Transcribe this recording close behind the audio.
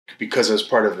because I was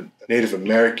part of a Native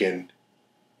American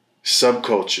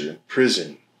subculture in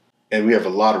prison, and we have a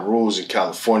lot of rules in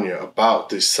California about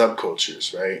these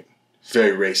subcultures, right?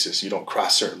 Very racist. You don't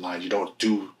cross certain lines. You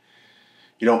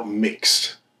don't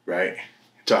mix, right?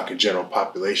 Talking general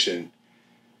population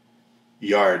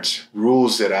yards.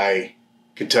 Rules that I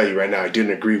can tell you right now I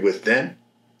didn't agree with then.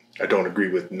 I don't agree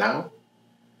with now.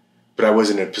 But I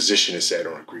wasn't in a position to say I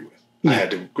don't agree with. I had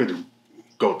to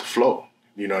go with the flow.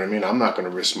 You know what I mean? I'm not going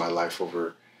to risk my life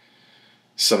over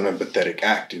some empathetic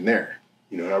act in there.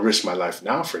 You know, I risk my life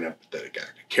now for an empathetic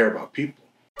act. I care about people.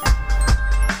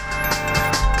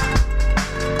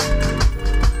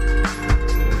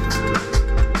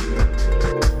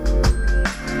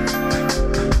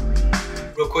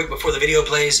 Real quick before the video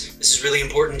plays, this is really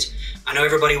important. I know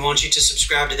everybody wants you to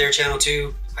subscribe to their channel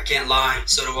too. I can't lie,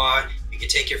 so do I. You can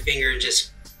take your finger and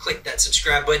just click that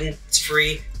subscribe button. It's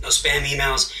free, no spam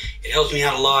emails. It helps me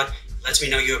out a lot. Lets me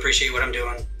know you appreciate what I'm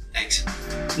doing. Thanks.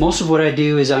 Most of what I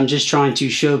do is I'm just trying to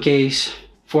showcase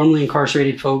formerly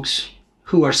incarcerated folks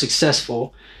who are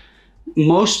successful,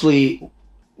 mostly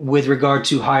with regard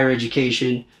to higher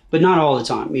education, but not all the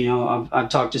time. You know, I've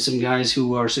talked to some guys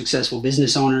who are successful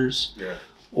business owners,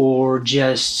 or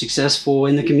just successful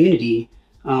in the community,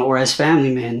 or as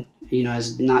family men, you know,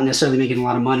 as not necessarily making a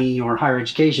lot of money or higher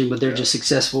education, but they're just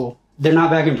successful. They're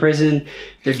not back in prison.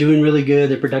 They're doing really good.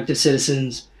 They're productive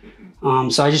citizens.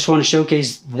 So I just want to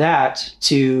showcase that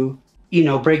to, you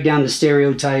know, break down the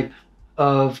stereotype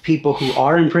of people who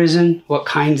are in prison, what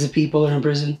kinds of people are in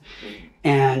prison,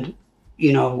 and,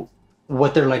 you know,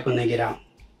 what they're like when they get out.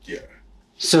 Yeah.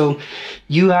 So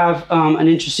you have an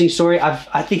interesting story.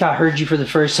 I think I heard you for the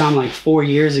first time like 4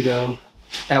 years ago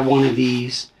at one of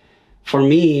these. For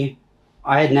me,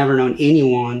 I had never known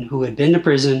anyone who had been to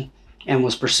prison and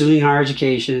was pursuing higher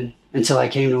education until I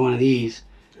came to one of these.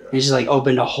 It just like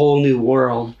opened a whole new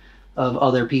world of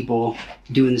other people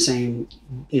doing the same,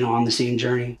 you know, on the same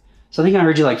journey. So I think I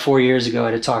heard you like 4 years ago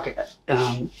at a talk.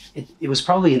 It was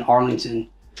probably in Arlington.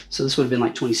 So this would have been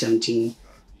like 2017.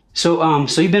 So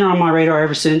you've been on my radar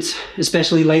ever since,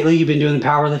 especially lately. You've been doing the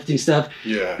powerlifting stuff.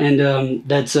 Yeah. And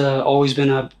that's always been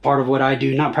a part of what I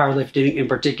do. Not powerlifting in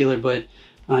particular, but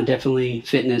definitely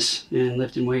fitness and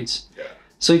lifting weights. Yeah.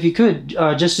 So if you could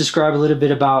just describe a little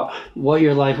bit about what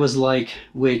your life was like,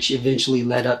 which eventually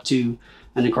led up to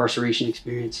an incarceration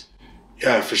experience.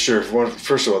 Yeah, for sure.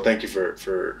 First of all, thank you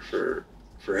for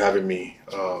having me.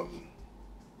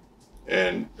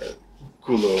 And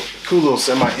cool little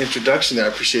semi-introduction there. I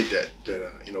appreciate that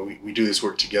you know, we do this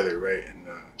work together, right? And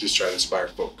just try to inspire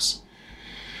folks.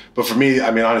 But for me, I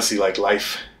mean, honestly, like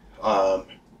life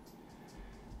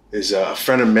is a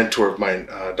friend and mentor of mine,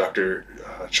 Dr.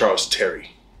 Charles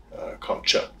Terry, called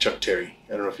Chuck Terry.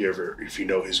 I don't know if you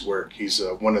know his work. He's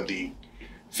one of the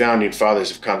founding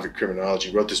fathers of convict criminology.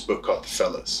 He wrote this book called The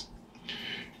Fellas.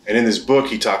 And in this book,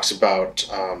 he talks about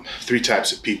 3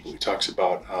 types of people. He talks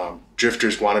about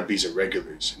drifters, wannabes, and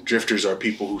regulars. And drifters are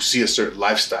people who see a certain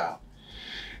lifestyle,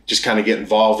 just kind of get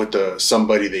involved with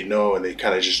somebody they know, and they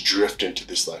kind of just drift into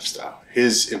this lifestyle.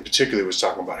 His, in particular, was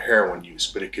talking about heroin use,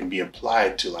 but it can be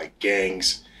applied to like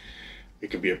gangs. It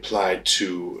can be applied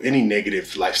to any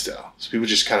negative lifestyle. So people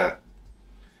just kind of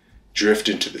drift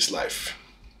into this life.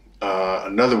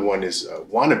 Another one is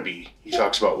wannabe. He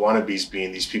talks about wannabes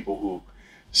being these people who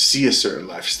see a certain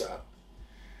lifestyle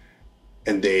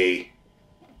and they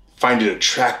find it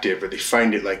attractive, or they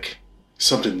find it like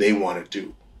something they want to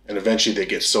do. And eventually they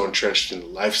get so entrenched in the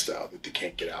lifestyle that they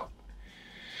can't get out.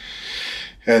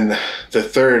 And the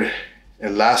third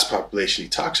and last population he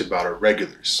talks about are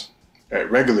regulars. Right?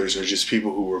 Regulars are just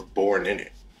people who were born in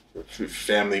it. A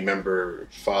family member,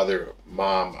 father,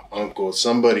 mom, uncle,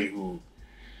 somebody who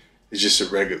is just a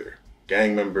regular.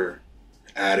 Gang member,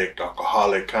 addict,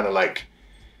 alcoholic, kind of like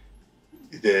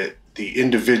the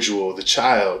individual, the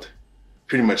child,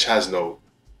 pretty much has no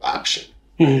option.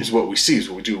 It's what we see, it's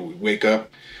what we do. We wake up,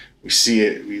 we see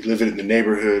it, we live it in the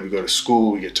neighborhood, we go to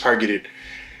school, we get targeted.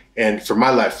 And for my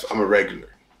life, I'm a regular.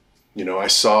 You know, I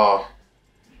saw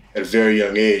at a very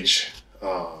young age,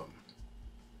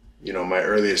 you know, my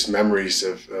earliest memories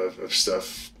of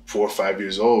stuff, 4 or 5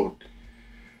 years old,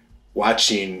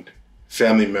 watching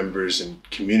family members and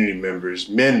community members,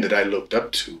 men that I looked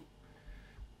up to,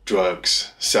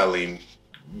 drugs, selling,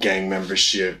 gang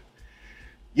membership,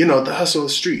 you know, the hustle of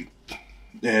the street.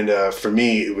 And for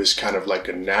me, it was kind of like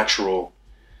a natural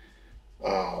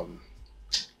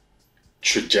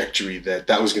trajectory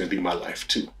that was going to be my life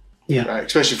too. Yeah. Right?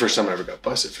 Especially first time I ever got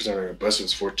busted. First time I got busted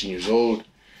was 14 years old.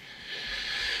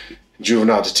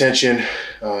 Juvenile detention,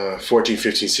 14,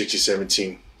 15, 16,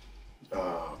 17.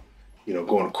 You know,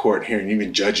 going to court, hearing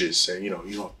even judges say, you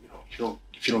know,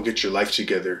 if you don't get your life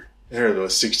together, there I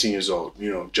was 16 years old,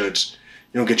 Judge,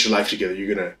 you don't get your life together,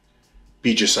 you're gonna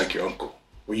be just like your uncle.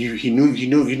 Well, he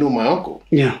knew my uncle.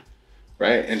 Yeah.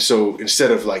 Right. And so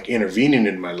instead of like intervening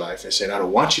in my life and saying, I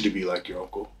don't want you to be like your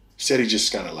uncle, instead he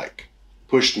just kind of like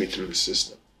pushed me through the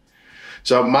system.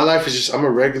 So my life is just, I'm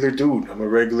a regular dude. I'm a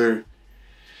regular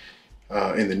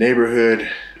in the neighborhood.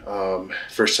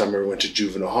 First time I ever went to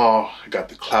juvenile hall, I got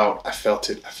the clout. I felt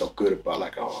it. I felt good about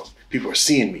like, oh, people are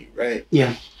seeing me, right?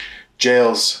 Yeah.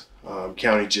 Jails,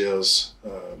 county jails,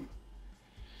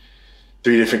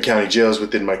 3 different county jails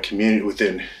within my community,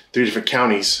 within 3 different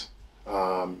counties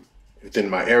within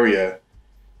my area.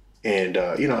 And,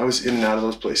 I was in and out of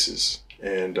those places.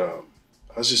 And I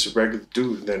was just a regular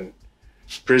dude. And then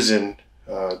prison,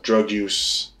 drug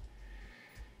use,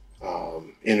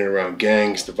 in and around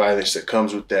gangs, the violence that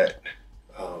comes with that.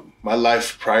 My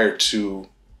life prior to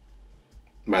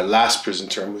my last prison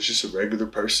term was just a regular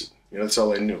person. That's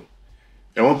all I knew.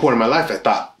 At one point in my life, I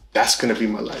thought that's going to be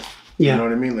my life. Yeah. You know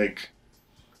what I mean? Like,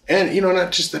 and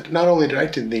not just that. Not only did I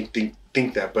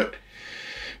think that, but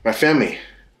my family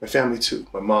too.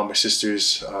 My mom, my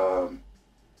sisters,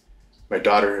 my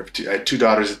daughter. I had 2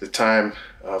 daughters at the time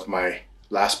of my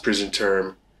last prison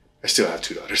term. I still have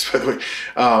 2 daughters, by the way.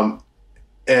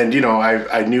 And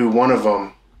I knew one of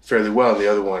them fairly well, and the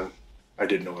other one I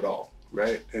didn't know at all,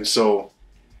 right? And so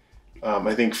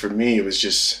I think for me, it was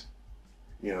just,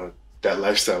 that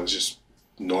lifestyle was just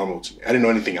normal to me. I didn't know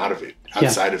anything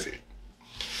outside of it.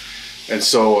 And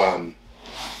so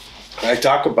I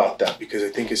talk about that because I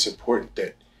think it's important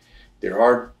that there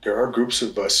are groups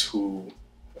of us who,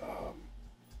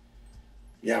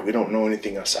 we don't know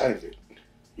anything outside of it.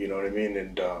 You know what I mean?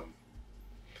 And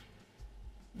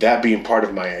that being part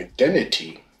of my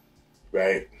identity,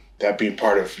 right? That being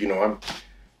part of, I'm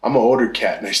an older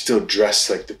cat and I still dress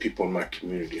like the people in my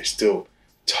community. I still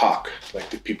talk like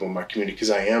the people in my community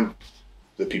because I am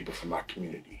the people from my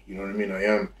community. You know what I mean? I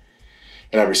am.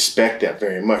 And I respect that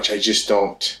very much. I just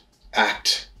don't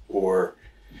act or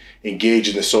engage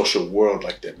in the social world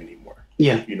like them anymore.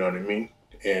 Yeah. You know what I mean?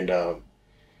 And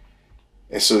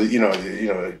so,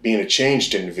 being a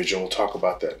changed individual, we'll talk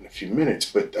about that in a few minutes.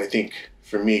 But I think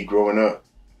for me growing up,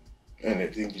 and I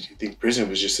think prison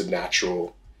was just a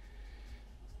natural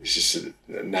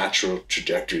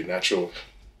trajectory,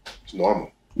 it's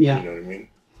normal. Yeah. You know what I mean?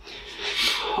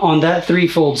 On that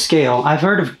threefold scale, I've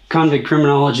heard of convict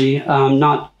criminology,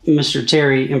 not Mr.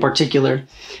 Terry in particular.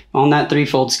 On that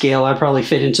threefold scale, I probably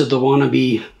fit into the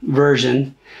wannabe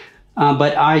version.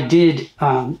 But I did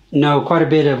know quite a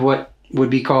bit of what would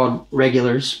be called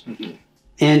regulars. Mm-hmm.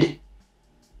 And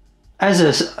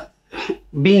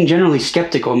being generally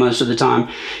skeptical most of the time,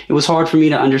 it was hard for me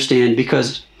to understand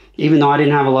because even though I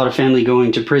didn't have a lot of family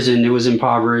going to prison, it was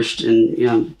impoverished, and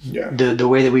the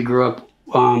way that we grew up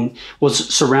was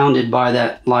surrounded by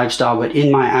that lifestyle. But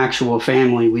in my actual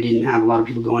family, we didn't have a lot of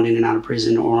people going in and out of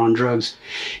prison or on drugs.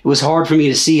 It was hard for me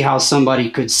to see how somebody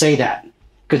could say that,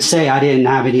 could say I didn't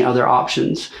have any other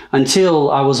options, until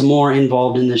I was more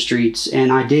involved in the streets.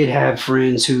 And I did have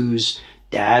friends whose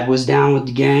dad was down with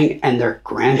the gang and their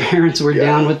grandparents were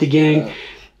down with the gang,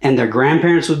 and their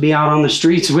grandparents would be out on the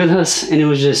streets with us. And it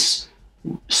was just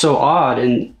so odd.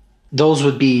 And those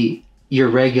would be your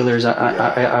regulars,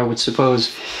 I would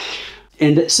suppose.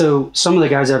 And so some of the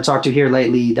guys I've talked to here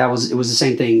lately, it was the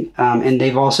same thing. And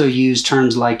they've also used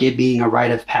terms like it being a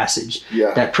rite of passage.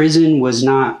 Yeah. That prison was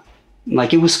not,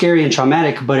 like, it was scary and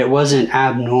traumatic, but it wasn't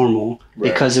abnormal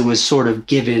because it was sort of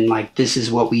given, like, this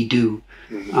is what we do.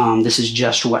 Mm-hmm. This is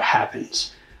just what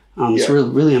happens. It's really,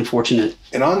 really unfortunate.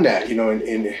 And on that,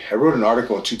 I wrote an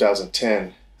article in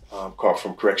 2010 called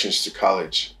From Corrections to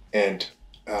College. And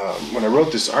when I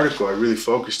wrote this article, I really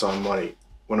focused on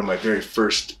one of my very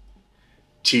first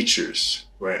teachers,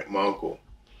 right, my uncle.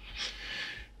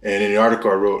 And in the article,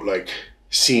 I wrote, like,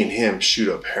 seeing him shoot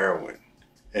up heroin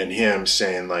and him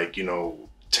saying, like,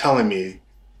 telling me,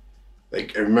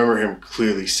 like, I remember him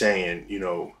clearly saying,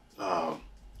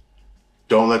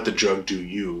 don't let the drug do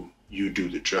you do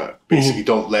the drug. Basically,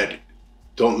 mm-hmm.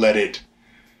 don't let it,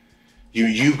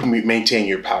 you maintain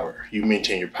your power. You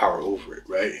maintain your power over it,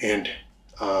 right? And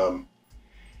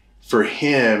for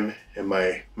him and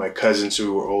my cousins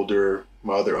who were older,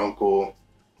 my other uncle,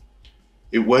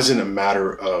 it wasn't a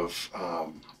matter of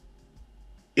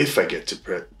if I get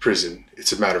to prison,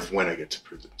 it's a matter of when I get to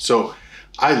prison. So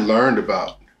I learned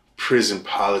about prison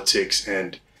politics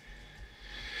and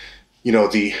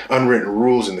the unwritten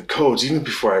rules and the codes even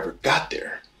before I ever got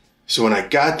there. So when I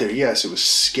got there, yes, it was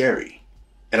scary.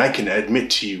 And I can admit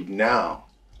to you now,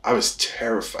 I was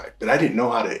terrified, but I didn't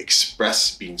know how to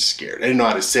express being scared. I didn't know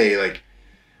how to say, like,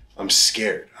 I'm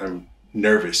scared, I'm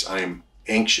nervous, I'm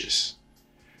anxious,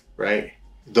 right?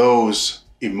 Those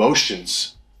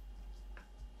emotions,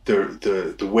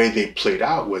 the way they played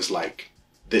out was like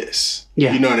this.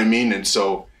 Yeah. You know what I mean? And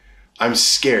so I'm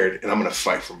scared and I'm gonna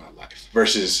fight for my life.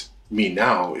 Versus me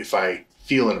now, if I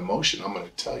feel an emotion, I'm gonna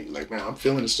tell you, like, man, I'm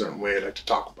feeling a certain way, I'd like to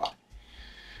talk about it.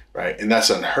 Right? And that's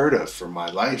unheard of for my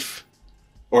life,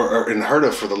 or unheard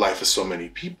of for the life of so many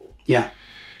people. Yeah.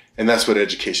 And that's what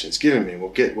education has given me. We'll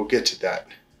get to that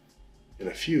in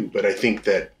a few. But I think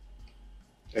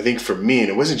for me, and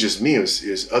it wasn't just me, it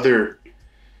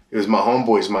was my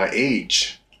homeboys my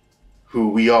age, who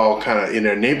we all kind of, in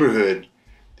our neighborhood,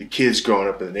 the kids growing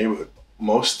up in the neighborhood,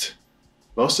 most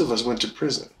of us went to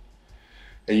prison.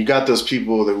 And you got those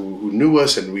people who knew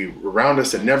us and we were around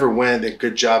us that never went. They had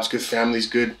good jobs, good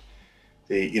families,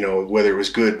 whether it was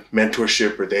good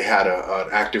mentorship or they had an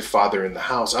active father in the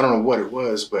house. I don't know what it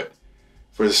was, but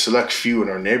for the select few in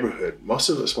our neighborhood, most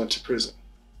of us went to prison.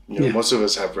 Most of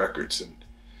us have records, and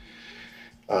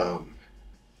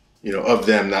of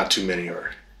them, not too many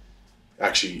are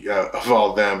actually of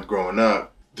all of them growing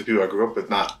up. The people I grew up with,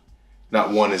 not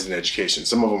one is in education.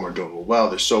 Some of them are doing well.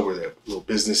 They're sober. They have little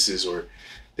businesses, or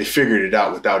they figured it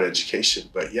out without education.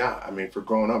 But yeah, I mean, for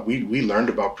growing up, we learned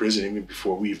about prison even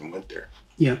before we even went there.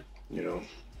 Yeah.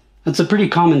 That's a pretty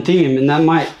common theme, and that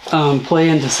might play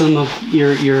into some of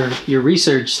your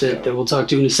research that we'll talk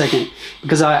to in a second.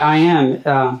 Because I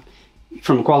am,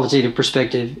 from a qualitative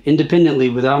perspective, independently,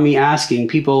 without me asking,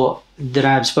 people that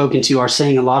I've spoken to are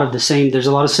saying a lot of the same. There's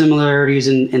a lot of similarities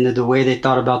in the way they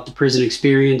thought about the prison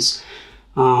experience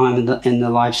and the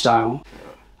lifestyle.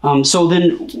 So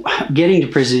then, getting to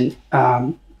prison,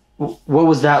 what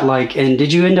was that like? And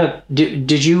did you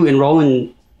did you enroll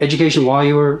in education while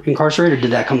you were incarcerated, or did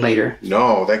that come later?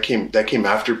 No, that came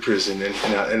after prison,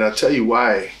 and I'll tell you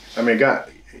why. I mean, I got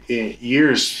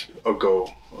years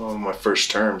ago, my first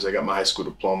terms, I got my high school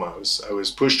diploma. I was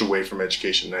pushed away from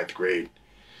education in 9th grade.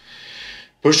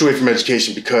 Pushed away from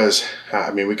education because,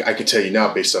 I can tell you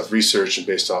now, based off research and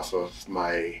based off of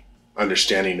my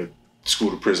understanding of school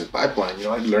to prison pipeline,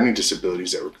 I had learning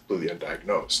disabilities that were completely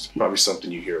undiagnosed. Probably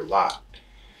something you hear a lot.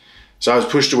 So I was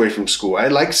pushed away from school. I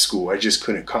liked school, I just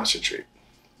couldn't concentrate,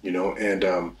 and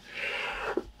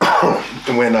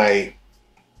when I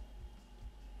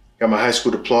got my high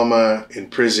school diploma in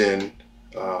prison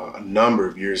a number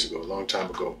of years ago, a long time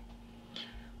ago,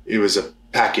 it was a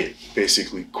packet,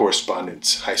 basically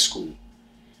correspondence, high school.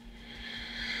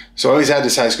 So I always had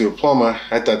this high school diploma.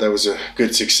 I thought that was a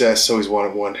good success. Always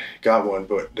wanted one, got one.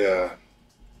 But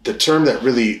the term that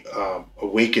really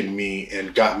awakened me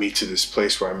and got me to this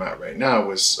place where I'm at right now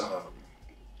was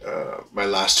my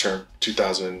last term,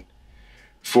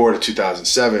 2004 to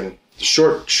 2007. The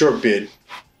short bid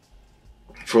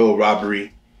for a little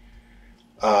robbery.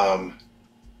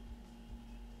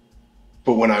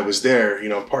 But when I was there,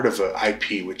 I'm part of a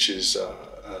IP, which is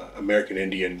American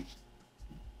Indian.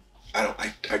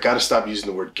 I got to stop using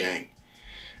the word gang.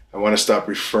 I want to stop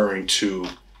referring to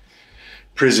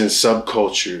prison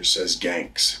subcultures as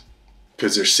gangs,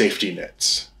 because they're safety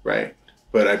nets, right?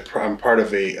 But I'm part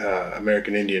of a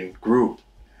American Indian group,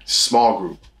 small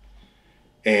group,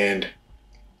 and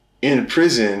in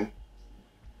prison,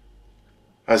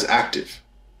 I was active,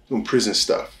 doing prison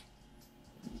stuff,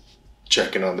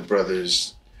 checking on the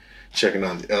brothers, checking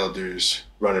on the elders,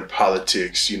 running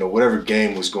politics, whatever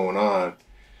game was going on,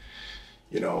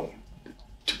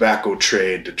 tobacco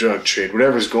trade, the drug trade,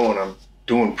 whatever's going on, I'm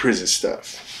doing prison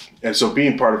stuff. And so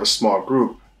being part of a small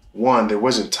group, one, there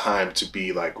wasn't time to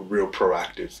be like real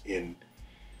proactive in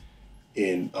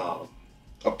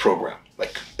a program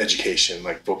like education,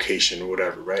 like vocation or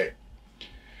whatever, right?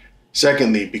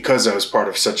 Secondly, because I was part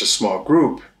of such a small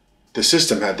group, the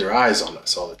system had their eyes on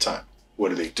us all the time.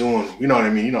 What are they doing? You know what I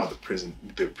mean?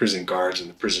 The prison guards and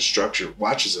the prison structure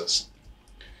watches us.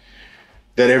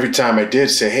 That every time I did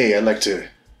say, hey, I'd like to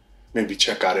maybe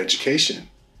check out education.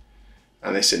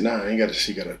 And they said, nah, you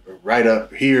gotta write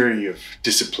up here, you have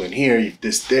discipline here, you have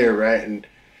this there, right? And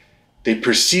they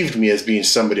perceived me as being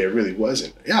somebody I really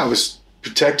wasn't. Yeah, I was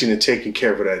protecting and taking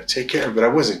care of what I had to take care of, but I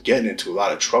wasn't getting into a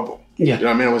lot of trouble. Yeah. You know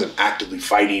what I mean? I wasn't actively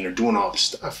fighting or doing all this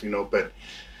stuff, but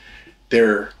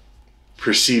their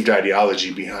perceived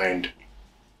ideology behind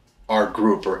our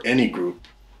group or any group,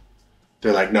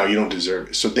 they're like, no, you don't deserve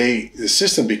it. So the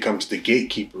system becomes the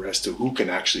gatekeeper as to who can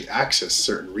actually access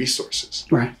certain resources.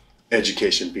 Right.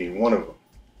 Education being one of them.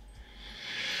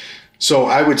 So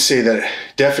I would say that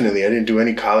definitely I didn't do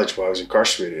any college while I was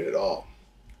incarcerated at all.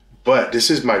 But this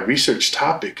is my research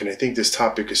topic, and I think this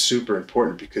topic is super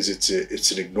important because it's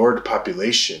an ignored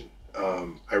population.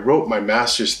 I wrote my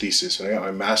master's thesis when I got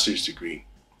my master's degree.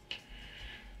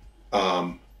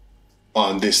 on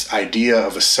this idea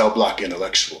of a cell block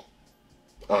intellectual,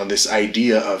 on this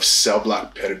idea of cell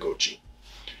block pedagogy.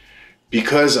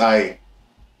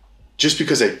 Just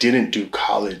because I didn't do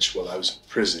college while I was in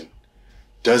prison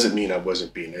doesn't mean I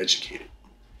wasn't being educated.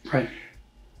 Right.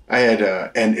 I had,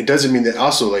 and it doesn't mean that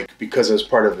also, like, because I was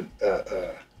part of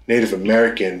a Native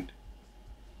American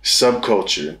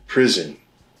subculture in prison,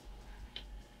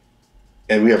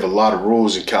 and we have a lot of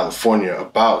rules in California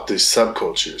about these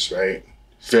subcultures, right?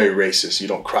 Very racist. You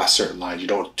don't cross certain lines. You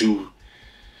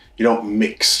don't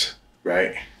mix,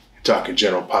 right? Talking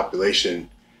general population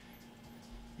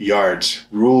yards.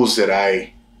 Rules that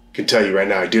I can tell you right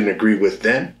now I didn't agree with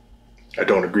then. I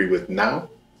don't agree with now.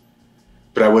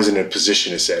 But I wasn't in a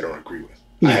position to say I don't agree with.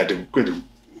 Yeah. I had to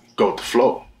go with the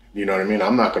flow. You know what I mean?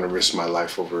 I'm not going to risk my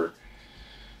life over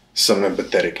some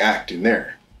empathetic act in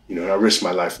there. You know, I risk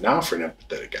my life now for an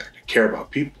empathetic act. I care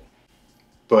about people.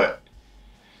 But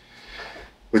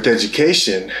with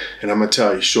education, and I'm going to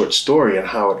tell you a short story on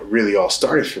how it really all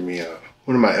started for me.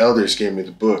 One of my elders gave me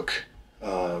the book,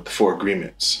 The Four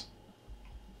Agreements.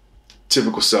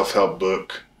 Typical self-help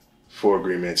book, Four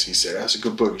Agreements. He said, that's a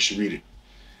good book. You should read it.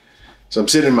 So I'm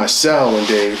sitting in my cell one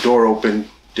day, door open,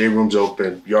 day room's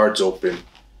open, yard's open,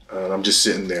 and I'm just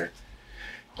sitting there.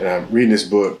 And I'm reading this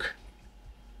book,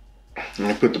 and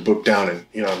I put the book down, and,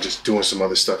 you know, I'm just doing some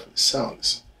other stuff in the cell.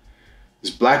 This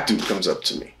black dude comes up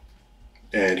to me,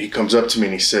 and he comes up to me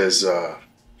and he says,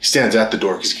 he stands at the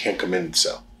door because he can't come in the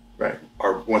cell, right?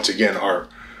 Once again, our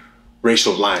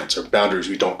racial lines, our boundaries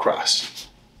we don't cross.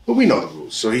 But we know the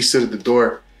rules. So he stood at the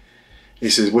door, he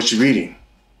says, what you reading?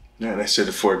 And I said,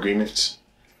 The Four Agreements.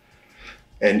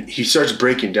 And he starts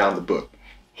breaking down the book.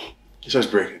 He starts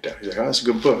breaking it down. He's like, oh, that's a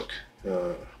good book.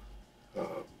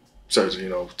 Starts, you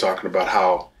know, talking about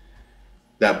how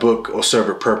that book will serve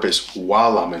a purpose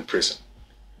while I'm in prison.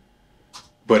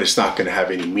 But it's not going to have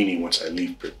any meaning once I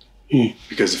leave prison.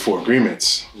 Because the Four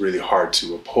Agreements are really hard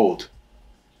to uphold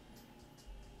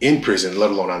in prison,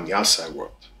 let alone on the outside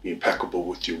world. Be impeccable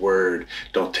with your word.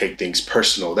 Don't take things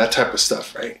personal. That type of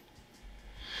stuff, right?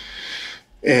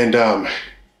 And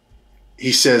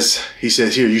he says,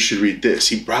 here, you should read this.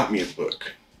 He brought me a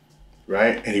book,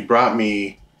 right? And he brought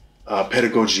me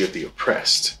Pedagogy of the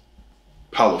Oppressed,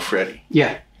 Paulo Freire.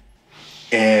 Yeah.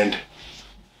 And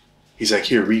he's like,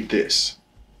 here, read this.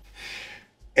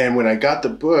 And when I got the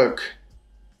book,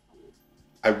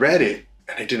 I read it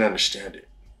and I didn't understand it.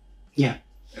 Yeah.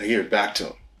 And I gave it back to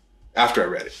him after I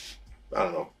read it. I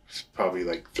don't know, it's probably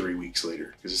like 3 weeks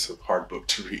later because it's a hard book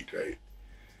to read, right?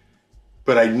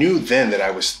 But I knew then that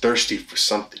I was thirsty for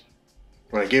something.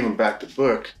 When I gave him back the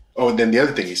book, oh, and then the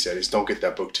other thing he said is don't get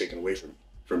that book taken away from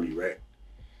you, right?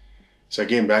 So I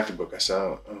gave him back the book. I said,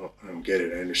 I don't get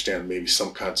it. I understand maybe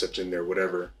some concept in there,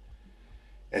 whatever.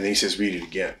 And then he says, read it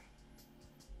again.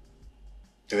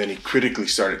 And then he critically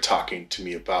started talking to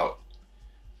me about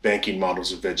banking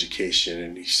models of education.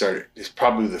 And it's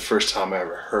probably the first time I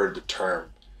ever heard the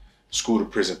term school to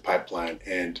prison pipeline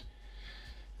and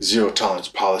zero tolerance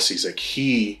policies. Like,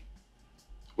 he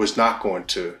was not going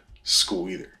to school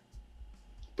either,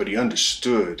 but he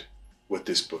understood what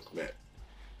this book meant.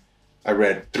 I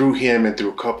read through him and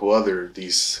through a couple other,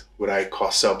 these, what I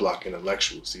call cell block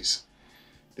intellectuals,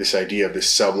 this idea of this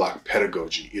cell block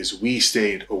pedagogy is we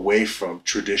stayed away from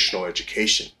traditional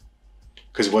education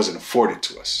because it wasn't afforded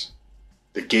to us.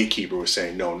 The gatekeeper was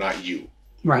saying, no, not you.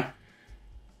 Right.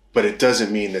 But it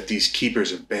doesn't mean that these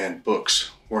keepers of banned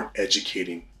books weren't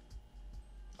educating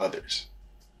others.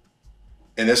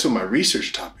 And that's what my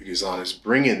research topic is on, is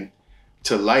bringing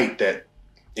to light that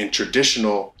in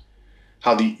traditional,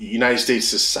 how the United States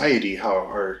society, how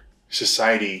our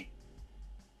society,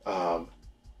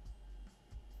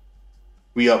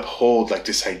 we uphold like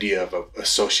this idea of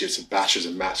associates and bachelors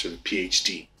and masters and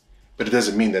PhD. But it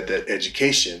doesn't mean that that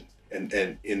education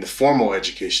and in the formal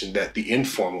education that the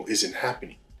informal isn't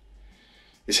happening.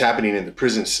 It's happening in the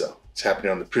prison cell. It's happening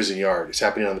on the prison yard. It's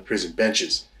happening on the prison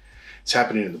benches. It's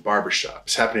happening in the barbershop.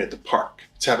 It's happening at the park.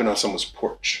 It's happening on someone's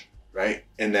porch, right?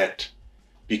 And that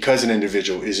because an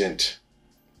individual isn't,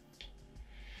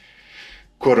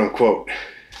 quote unquote,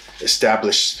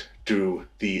 established through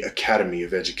the Academy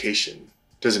of Education,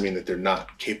 doesn't mean that they're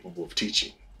not capable of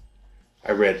teaching.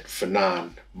 I read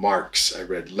Fanon, Marx, I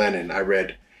read Lenin, I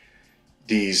read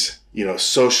these,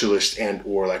 socialist and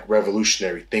or like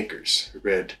revolutionary thinkers. I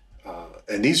read,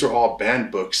 and these are all banned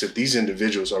books that these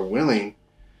individuals are willing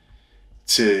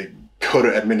to go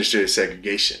to administrative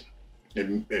segregation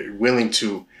and willing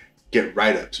to get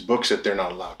write-ups, books that they're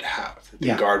not allowed to have, that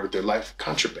they guard with their life,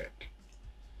 contraband.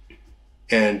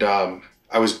 And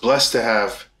I was blessed to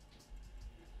have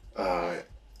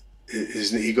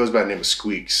he goes by the name of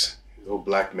Squeaks, old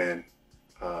black man.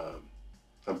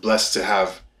 I'm blessed to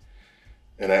have,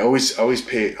 and I always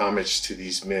pay homage to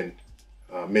these men,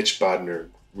 Mitch Bodner,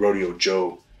 Rodeo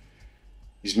Joe,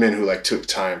 these men who like took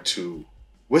time to,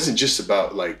 wasn't just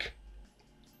about the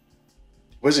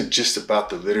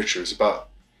literature, it was about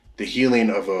the healing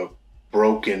of a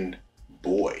broken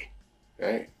boy,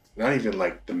 right? Not even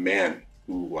like the man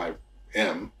who I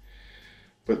am,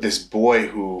 but this boy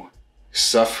who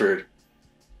suffered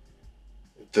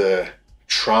the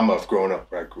trauma of growing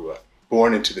up where I grew up,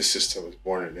 born into the system I was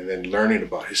born in, and then learning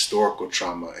about historical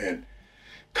trauma and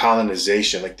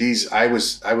colonization. Like I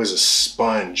was a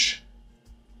sponge,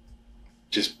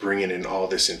 just bringing in all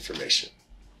this information,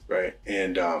 right?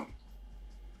 And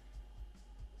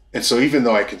so even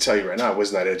though I can tell you right now I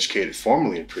was not educated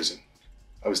formally in prison,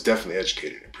 I was definitely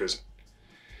educated in prison.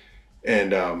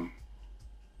 And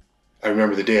I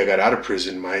remember the day I got out of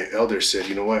prison, my elder said,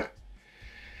 you know what?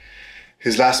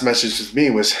 His last message with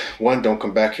me was, 1, don't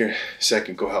come back here.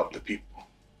 2, go help the people.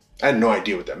 I had no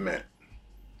idea what that meant.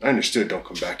 I understood don't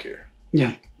come back here.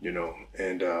 Yeah. You know,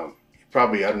 and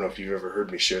probably, I don't know if you've ever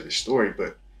heard me share this story,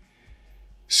 but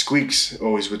Squeaks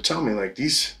always would tell me, like,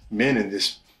 these men in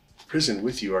this prison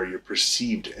with you are your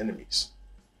perceived enemies.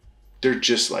 They're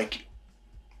just like you.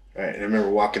 Right? And I remember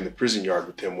walking the prison yard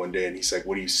with him one day, and he's like,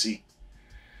 what do you see?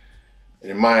 And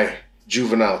in my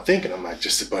juvenile thinking, I'm like,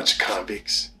 just a bunch of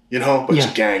convicts, you know, a bunch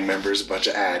of gang members, a bunch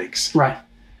of addicts. Right.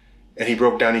 And he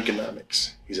broke down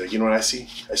economics. He's like, you know what I see?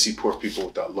 I see poor people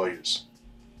without lawyers.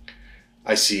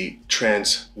 I see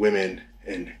trans women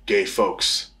and gay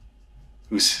folks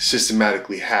who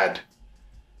systematically had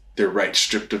their rights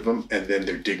stripped of them, and then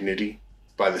their dignity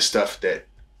by the stuff that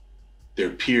their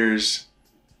peers,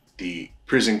 the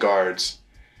prison guards,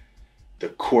 the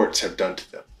courts have done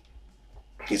to them.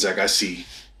 He's like, I see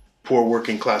poor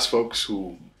working class folks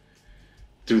who,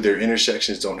 through their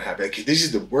intersections, don't have, like, these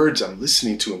are the words I'm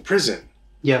listening to in prison.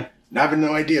 Yeah. And I have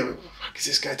no idea what the fuck is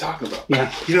this guy talking about.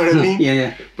 Yeah. You know what I mean?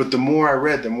 Yeah. But the more I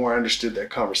read, the more I understood that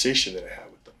conversation that I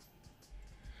had with them.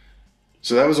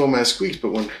 So that was old man Squeaks.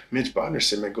 But when Mitch Bodner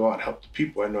said, man, go out and help the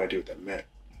people, I had no idea what that meant.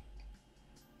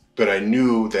 But I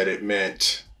knew that it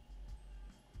meant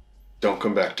don't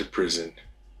come back to prison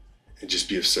and just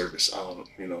be of service. I don't,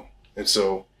 you know. And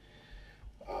so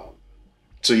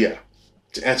yeah,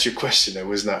 to answer your question, I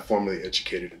was not formally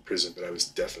educated in prison, but I was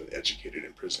definitely educated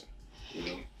in prison, you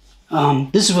know.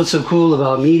 This is what's so cool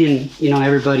about meeting, you know,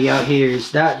 everybody out here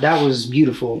is that was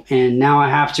beautiful. And now I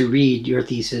have to read your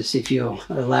thesis if you'll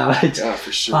allow it. Yeah,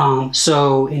 for sure.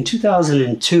 So in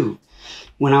 2002,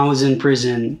 when I was in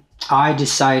prison, I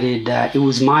decided that it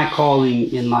was my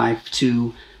calling in life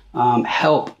to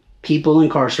help people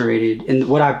incarcerated. And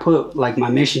what I put, like my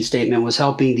mission statement, was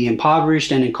helping the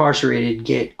impoverished and incarcerated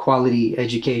get quality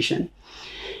education.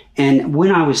 And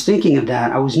when I was thinking of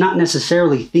that, I was not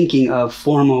necessarily thinking of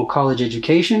formal college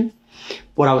education.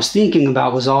 What I was thinking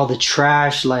about was all the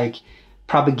trash, like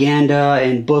propaganda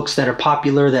and books that are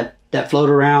popular that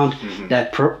float around,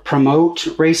 that promote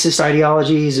racist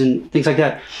ideologies and things like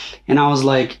that. And I was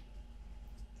like,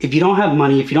 if you don't have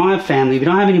money, if you don't have family, if you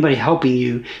don't have anybody helping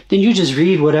you, then you just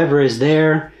read whatever is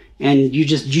there and you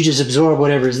just absorb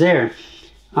whatever is there.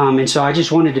 And so I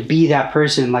just wanted to be that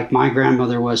person like my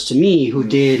grandmother was to me, who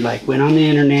did, like, went on the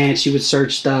internet, she would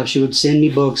search stuff, she would send me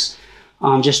books,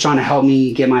 just trying to help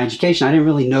me get my education. I didn't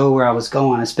really know where I was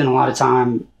going. I spent a lot of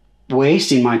time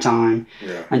wasting my time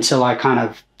until I kind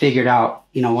of figured out,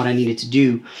 you know, what I needed to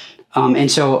do. And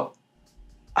so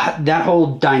that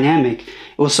whole dynamic,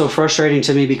 it was so frustrating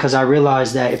to me because I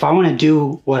realized that if I want to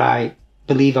do what I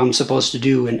believe I'm supposed to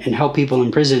do and help people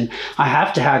in prison, I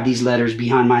have to have these letters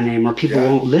behind my name or people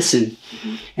won't listen.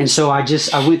 And so I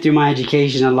went through my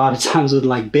education a lot of times with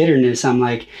like bitterness. I'm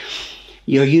like,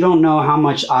 you don't know how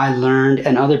much I learned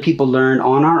and other people learned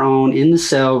on our own in the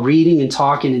cell, reading and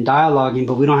talking and dialoguing,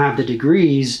 but we don't have the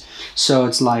degrees. So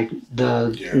it's like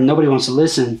nobody wants to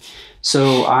listen.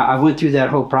 So I went through that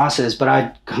whole process, but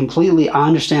I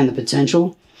understand the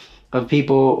potential of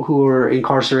people who are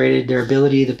incarcerated, their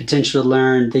ability, the potential to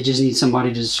learn. They just need somebody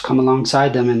to just come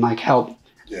alongside them and like help.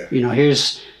 Yeah. You know,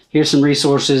 here's some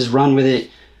resources, run with it.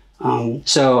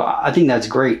 So I think that's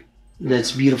great.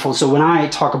 That's beautiful. So when I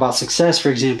talk about success, for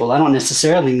example, I don't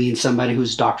necessarily mean somebody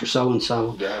who's Dr.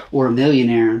 So-and-so or a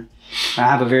millionaire. I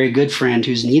have a very good friend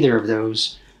who's neither of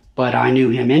those, but I knew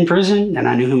him in prison and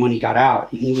I knew him when he got out.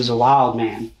 He was a wild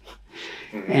man.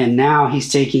 And now he's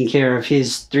taking care of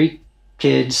his 3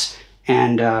 kids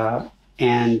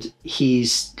and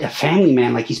he's a family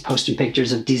man. Like, he's posting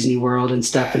pictures of Disney World and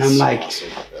stuff. And I'm like,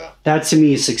 that to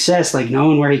me is success. Like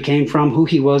knowing where he came from, who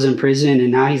he was in prison,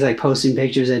 and now he's like posting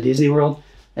pictures at Disney World.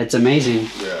 That's amazing.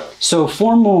 Yeah. So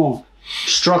formal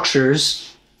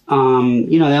structures, they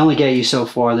only get you so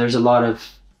far. There's a lot of,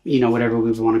 whatever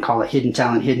we want to call it, hidden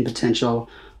talent, hidden potential,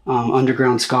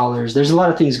 underground scholars. There's a lot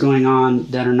of things going on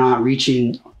that are not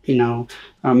reaching,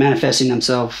 manifesting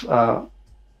themselves at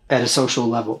a social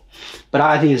level. But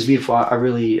I think it's beautiful. I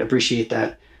really appreciate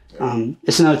that.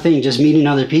 It's another thing, just meeting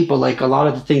other people. Like a lot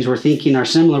of the things we're thinking are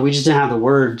similar. We just didn't have the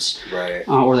words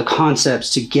or the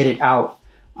concepts to get it out.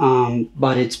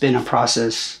 But it's been a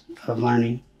process of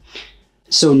learning.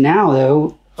 So now,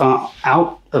 though,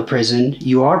 out of prison,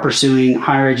 you are pursuing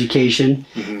higher education.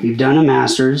 Mm-hmm. You've done a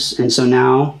master's, and so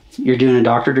now you're doing a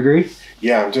doctorate degree?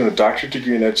 Yeah, I'm doing a doctorate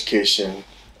degree in education.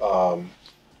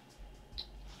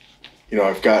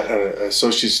 I've got an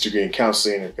associate's degree in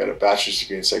counseling, I've got a bachelor's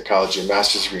degree in psychology, a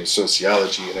master's degree in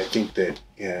sociology, and I think that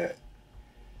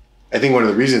one of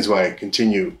the reasons why I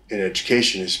continue in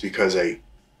education is because I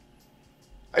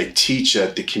teach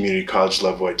at the community college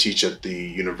level, I teach at the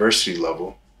university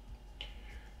level,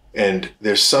 and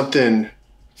there's something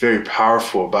very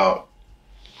powerful about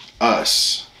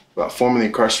us, about formerly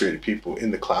incarcerated people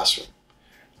in the classroom.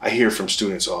 I hear from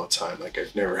students all the time, like,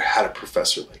 I've never had a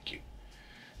professor like you.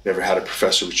 Never had a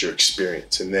professor with your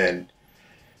experience. And then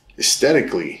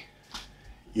aesthetically,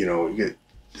 I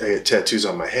get tattoos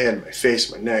on my head, my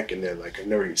face, my neck, and they're like, I've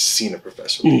never even seen a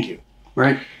professor like you.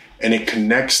 Right. And it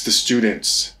connects the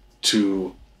students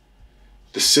to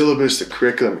the syllabus, the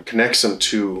curriculum. It connects them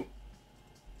to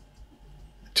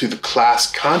the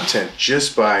class content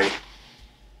just by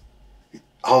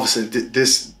all of a sudden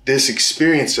this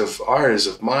experience of ours,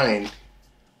 of mine,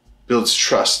 builds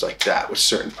trust like that with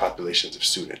certain populations of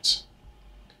students.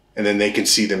 And then they can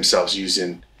see themselves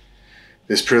using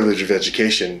this privilege of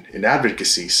education in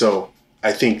advocacy. So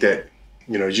I think that,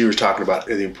 you were talking about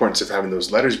the importance of having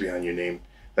those letters behind your name.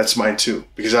 That's mine too,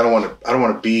 because I don't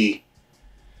want to be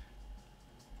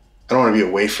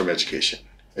away from education.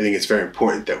 I think it's very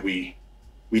important that we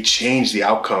change the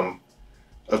outcome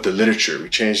of the literature. We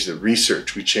change the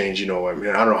research. We change, I don't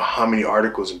know how many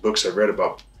articles and books I've read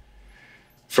about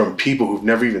from people who've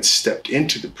never even stepped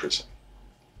into the prison,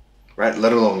 right?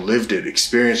 Let alone lived it,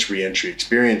 experienced reentry,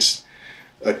 experienced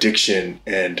addiction,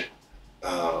 and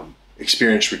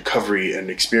experienced recovery, and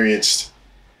experienced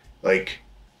like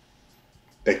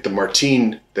the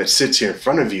Martine that sits here in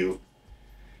front of you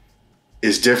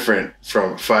is different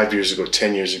from 5 years ago,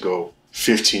 10 years ago,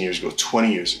 15 years ago,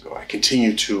 20 years ago. I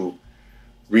continue to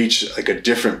reach like a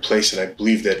different place, and I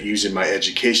believe that using my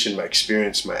education, my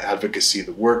experience, my advocacy,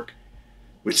 the work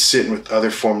with sitting with other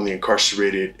formerly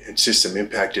incarcerated and system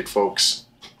impacted folks,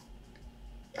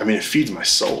 it feeds my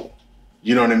soul.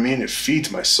 You know what I mean? It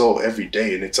feeds my soul every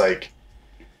day. And it's like,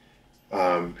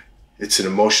 it's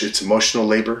emotional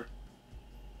labor,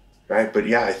 right? But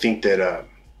yeah, I think that,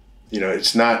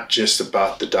 it's not just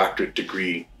about the doctorate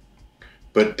degree,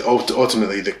 but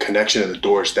ultimately the connection of the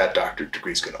doors that doctorate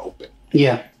degree is going to open.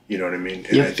 Yeah. You know what I mean?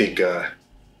 And I think,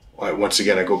 once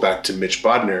again, I go back to Mitch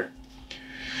Bodner,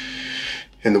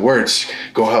 and the words,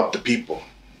 go help the people.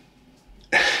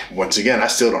 Once again, I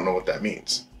still don't know what that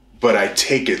means. But I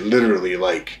take it literally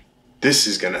like, this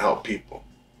is going to help people.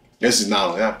 This is not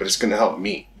only that, but it's going to help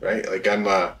me, right? Like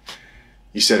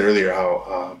you said earlier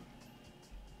how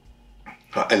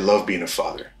I love being a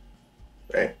father,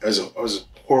 right? I was a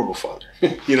horrible father.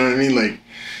 You know what I mean? Like,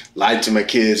 lied to my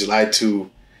kids, let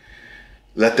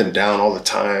them down all the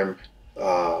time.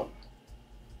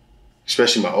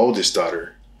 Especially my oldest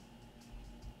daughter.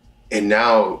 And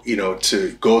now,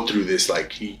 to go through this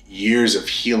like years of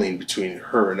healing between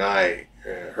her and I,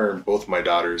 her and both my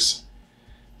daughters,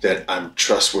 that I'm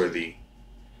trustworthy,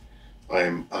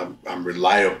 I'm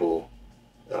reliable,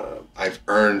 I've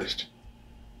earned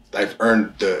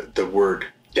the word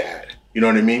dad. You know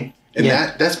what I mean? And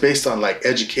that's based on like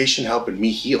education helping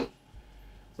me heal,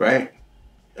 right?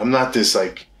 I'm not this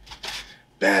like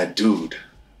bad dude.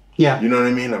 Yeah. You know what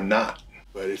I mean? I'm not.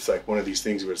 But it's like one of these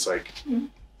things where it's like,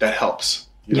 that helps.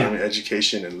 You know what I mean?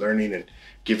 Education and learning and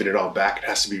giving it all back, it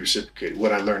has to be reciprocated.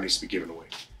 What I learned needs to be given away,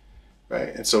 right?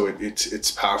 And so it's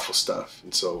powerful stuff.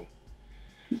 And so,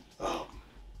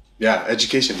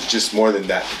 education is just more than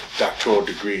that doctoral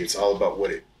degree. It's all about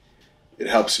what it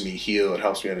helps me heal. It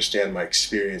helps me understand my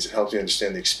experience. It helps me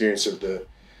understand the experience of the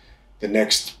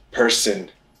next person,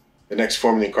 the next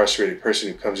formerly incarcerated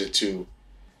person who comes into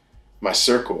my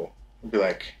circle. I'll be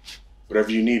like, whatever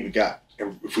you need, we got.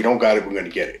 And if we don't got it, we're going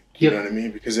to get it. You know what I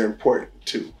mean? Because they're important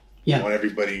too. Yeah. I want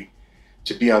everybody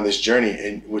to be on this journey.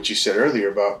 And what you said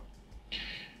earlier about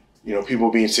you know, people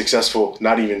being successful,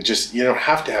 not even just, you don't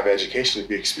have to have education to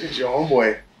be experienced. Your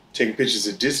homeboy taking pictures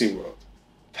at Disney World.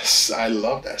 I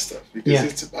love that stuff because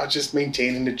it's about just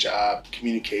maintaining the job,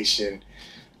 communication,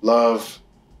 love,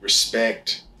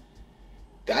 respect.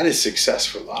 That is success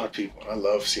for a lot of people. I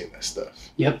love seeing that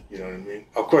stuff. Yep. You know what I mean?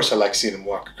 Of course, I like seeing them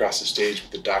walk across the stage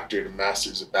with a doctorate, a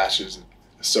master's, a bachelor's, an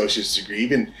associate's degree,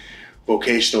 even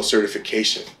vocational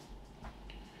certification.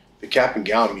 The cap and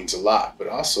gown means a lot, but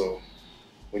also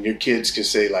when your kids can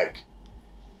say, like,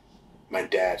 my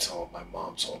dad's home, my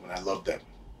mom's home, and I love them.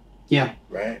 Yeah.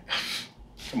 Right?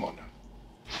 Come on now.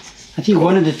 I think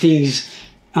one of the things,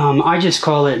 I just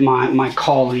call it my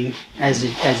calling as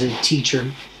a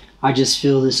teacher. I just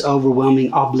feel this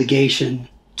overwhelming obligation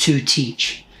to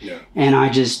teach. Yeah. And I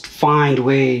just find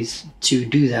ways to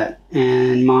do that.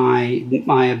 And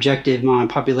my objective, my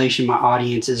population, my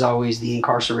audience is always the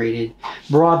incarcerated,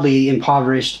 broadly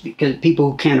impoverished, because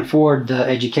people who can't afford the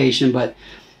education, but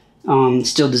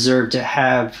still deserve to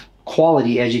have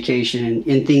quality education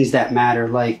in things that matter,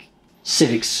 like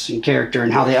civics and character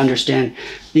and how they understand.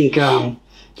 I think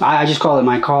I just call it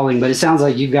my calling, but it sounds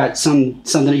like you've got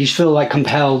something that you feel like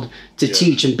compelled to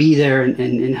teach and be there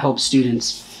and help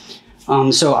students.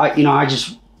 So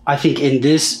I think in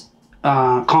this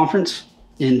conference,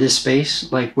 in this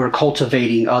space, like, we're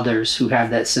cultivating others who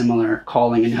have that similar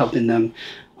calling and helping them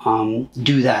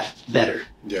do that better.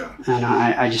 Yeah. And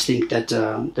I just think that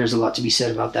there's a lot to be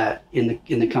said about that in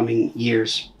the coming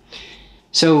years.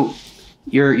 So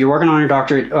you're working on your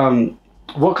doctorate.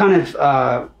 What kind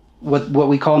of what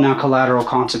we call now collateral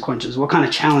consequences? What kind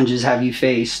of challenges have you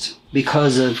faced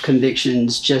because of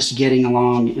convictions just getting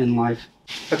along in life?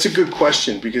 That's a good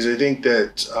question, because I think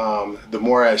that the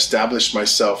more I established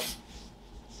myself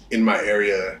in my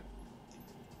area,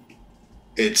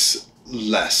 it's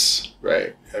less,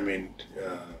 right? I mean,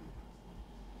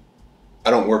 I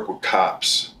don't work with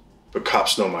cops, but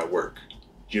cops know my work.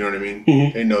 Do you know what I mean?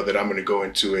 Mm-hmm. They know that I'm going to go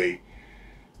into a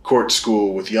court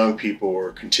school with young people or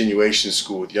a continuation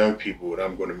school with young people, and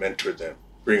I'm going to mentor them,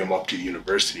 bring them up to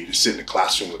university to sit in the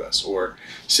classroom with us, or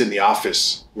sit in the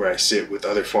office where I sit with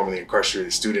other formerly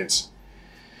incarcerated students.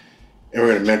 And we're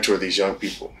going to mentor these young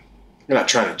people. We're not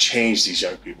trying to change these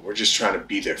young people. We're just trying to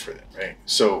be there for them, right?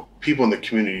 So people in the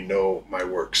community know my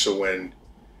work. So when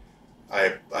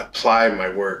I apply my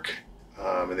work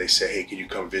and they say, hey, can you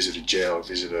come visit a jail,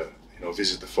 visit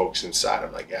the folks inside?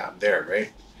 I'm like, yeah, I'm there,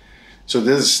 right? So it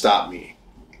doesn't stop me.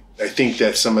 I think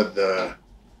that some of the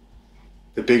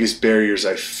biggest barriers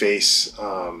I face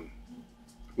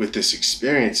with this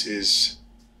experience is,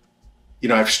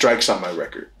 I have strikes on my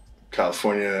record.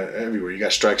 California, everywhere, you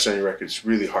got strikes on your record. It's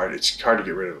really hard. It's hard to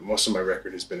get rid of it. Most of my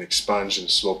record has been expunged in a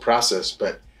slow process,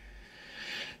 but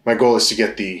my goal is to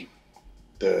get the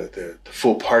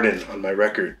full pardon on my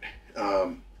record.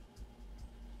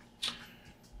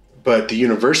 But the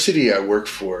university I work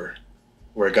for,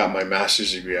 where I got my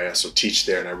master's degree, I also teach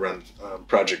there and I run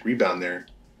Project Rebound there.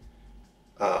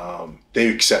 They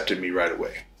accepted me right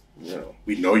away.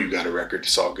 We know you got a record,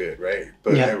 it's all good, right?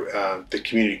 But the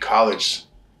community college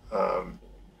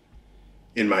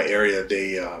in my area,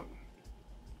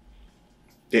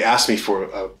 they asked me for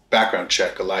a background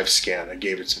check, a live scan. I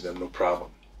gave it to them, no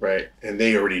problem, right? And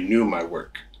they already knew my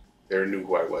work. They already knew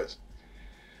who I was.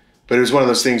 But it was one of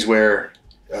those things where,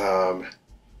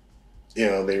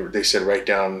 they said, write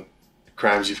down the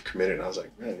crimes you've committed. And I was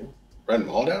like, man, you write them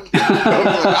all down?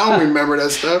 I don't remember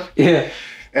that stuff. Yeah.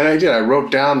 And I did. I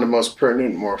wrote down the most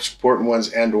pertinent, most important ones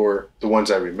and or the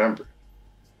ones I remember.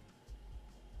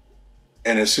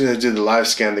 And as soon as I did the live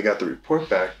scan, they got the report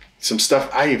back. Some stuff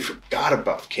I even forgot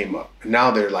about came up. And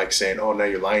now they're like saying, oh, now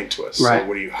you're lying to us. Right. So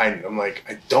what are you hiding? I'm like,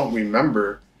 I don't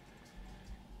remember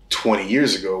 20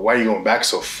 years ago. Why are you going back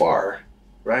so far?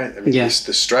 Right? I mean, the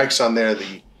strikes on there,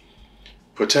 the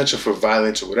potential for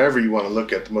violence or whatever you want to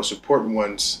look at, the most important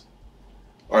ones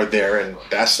are there, and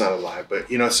that's not a lie. But,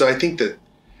 so I think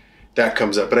that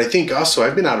comes up. But I think also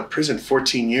I've been out of prison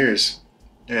 14 years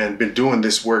and been doing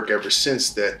this work ever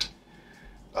since that,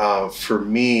 for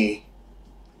me,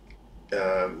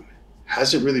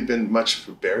 hasn't really been much of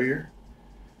a barrier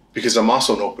because I'm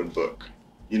also an open book.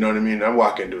 You know what I mean? I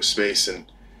walk into a space and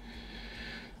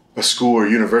a school or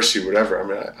university or whatever.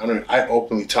 I mean, I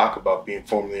openly talk about being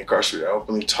formerly incarcerated. I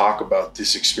openly talk about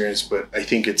this experience, but I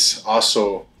think it's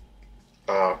also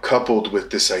coupled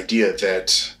with this idea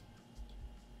that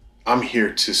I'm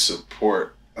here to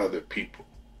support other people,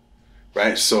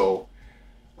 right? So,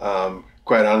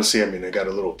 quite honestly, I got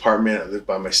a little apartment. I live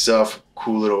by myself,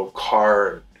 cool little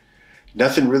car.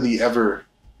 There's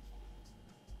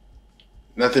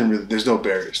no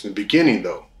barriers. In the beginning,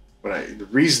 though, the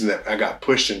reason that I got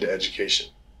pushed into education,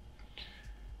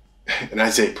 and I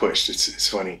say pushed, it's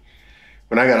funny.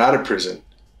 When I got out of prison,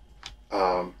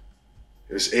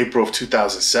 it was April of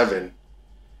 2007.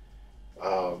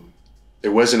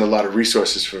 There wasn't a lot of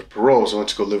resources for parole, so I went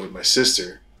to go live with my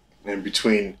sister. And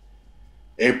between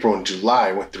April and July,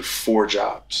 I went through 4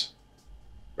 jobs,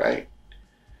 right?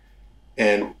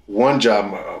 And one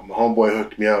job, my homeboy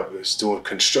hooked me up. It was doing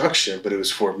construction, but it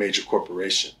was for a major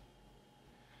corporation.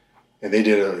 And they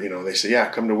did they said, yeah,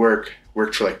 come to work.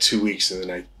 Worked for like 2 weeks, and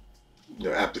then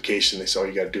application, they said, oh,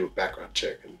 you got to do a background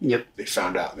check. And yep. They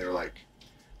found out, and they were like,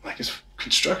 it's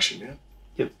construction, man.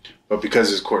 Yep. But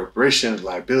because it's a corporation,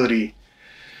 liability,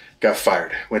 got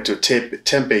fired. Went to a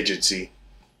temp agency,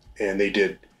 and they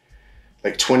did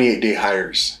like 28-day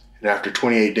hires. And after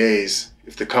 28 days,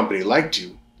 if the company liked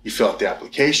you, you fill out the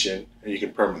application, and you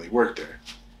can permanently work there.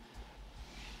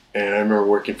 And I remember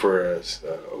working for a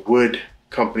wood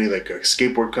company, like a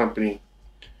skateboard company,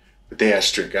 but they had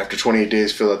strict. After 28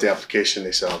 days, fill out the application.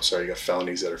 They said, I'm sorry, you got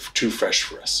felonies that are too fresh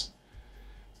for us,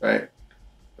 right?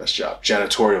 Best job,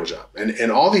 janitorial job.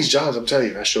 And all these jobs, I'm telling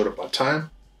you, I showed up on time,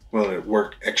 willing to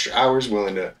work extra hours,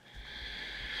 willing to,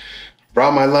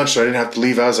 brought my lunch so I didn't have to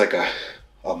leave. I was like a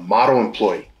model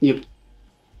employee. Yep.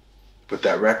 With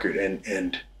that record.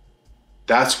 And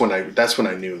that's when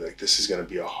I knew, like, this is gonna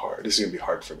be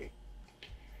hard for me.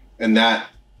 And that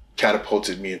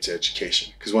catapulted me into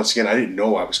education. Because once again, I didn't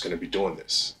know I was gonna be doing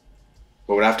this.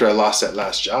 But after I lost that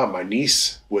last job, my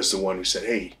niece was the one who said,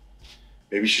 hey,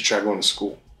 maybe you should try going to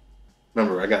school.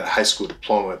 Remember, I got a high school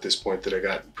diploma at this point that I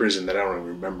got in prison that I don't even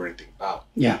remember anything about.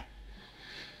 Yeah.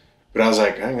 But I was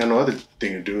like, I ain't got no other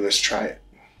thing to do. Let's try it.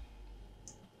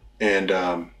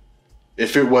 And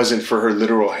if it wasn't for her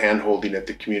literal hand-holding at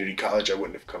the community college, I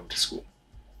wouldn't have come to school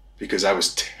because I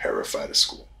was terrified of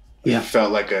school. Yeah. I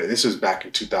felt like this was back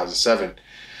in 2007.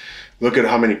 Look at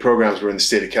how many programs were in the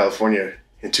state of California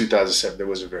in 2007. There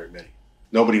wasn't very many.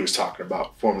 Nobody was talking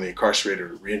about formerly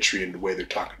incarcerated or reentry in the way they're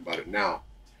talking about it now.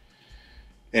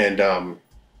 And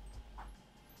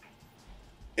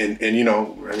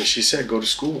she said, go to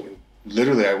school. And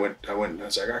literally I went and I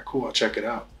was like, all right, cool, I'll check it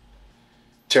out.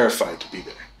 Terrified to be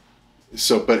there.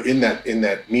 So, but in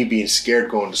that me being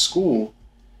scared going to school,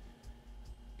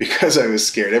 because I was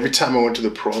scared, every time I went to the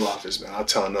parole office, man, I'll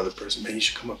tell another person, man, you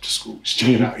should come up to school. You should check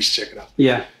it out. You should check it out.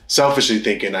 Yeah. Selfishly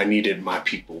thinking I needed my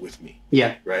people with me.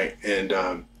 Yeah. Right. And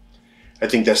I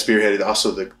think that spearheaded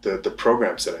also the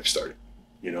programs that I've started,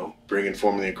 bringing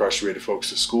formerly incarcerated folks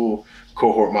to school,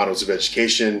 cohort models of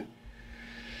education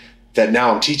that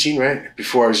now I'm teaching, right?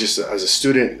 Before I was just as a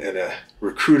student and a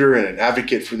recruiter and an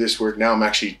advocate for this work. Now I'm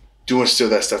actually doing still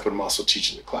that stuff, but I'm also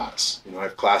teaching the class. I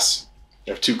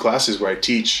have 2 classes where I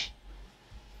teach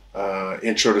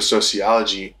intro to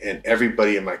sociology, and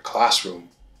everybody in my classroom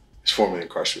is formerly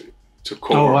incarcerated. To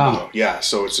cohort model. Yeah,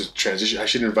 so it's a transition. I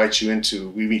should invite you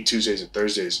we meet Tuesdays and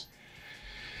Thursdays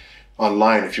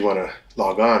online if you want to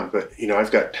log on. But,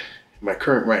 I've got my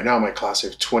class, I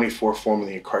have 24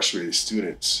 formerly incarcerated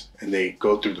students, and they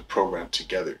go through the program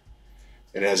together.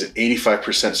 And it has an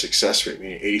 85% success rate,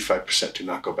 meaning 85% do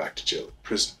not go back to jail or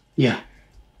prison. Yeah.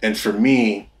 And for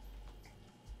me,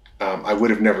 I would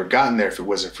have never gotten there if it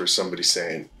wasn't for somebody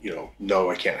saying, no,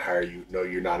 I can't hire you. No,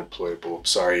 you're not employable. I'm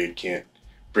sorry, I can't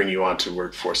bring you onto the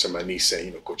workforce. And my niece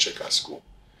saying, go check out school.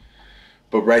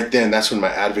 But right then, that's when my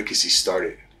advocacy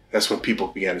started. That's when people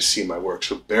began to see my work.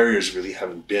 So barriers really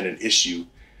haven't been an issue.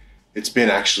 It's been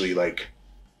actually like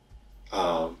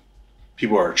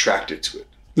people are attracted to it.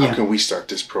 How can we start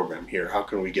this program here? How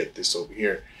can we get this over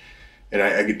here? And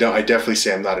I definitely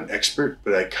say I'm not an expert,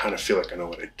 but I kind of feel like I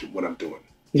know what I'm doing.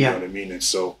 You know what I mean? And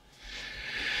so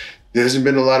there hasn't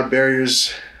been a lot of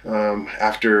barriers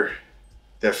after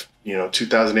that,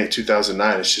 2008,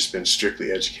 2009. It's just been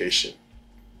strictly education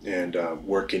and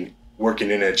working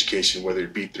in education, whether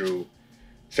it be through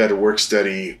federal work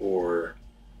study or,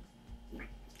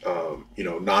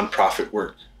 nonprofit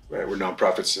work. Right, we're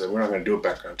nonprofits. So we're not going to do a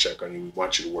background check on you. We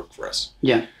want you to work for us.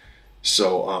 Yeah.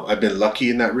 So I've been lucky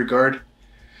in that regard,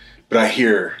 but I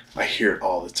hear it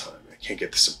all the time. I can't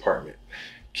get this apartment,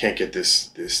 can't get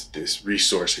this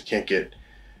resource. I can't get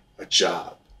a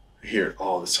job. I hear it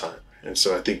all the time, and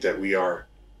so I think that we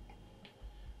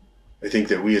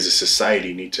as a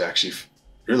society need to actually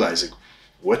realize, like,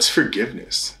 what's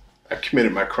forgiveness? I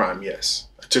committed my crime, yes.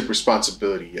 I took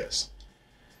responsibility, yes.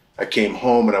 I came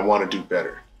home and I want to do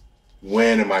better.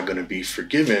 When am I going to be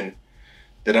forgiven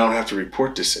that I don't have to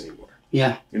report this anymore?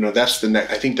 Yeah. That's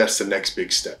I think that's the next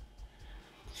big step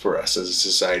for us as a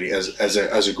society, as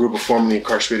a group of formerly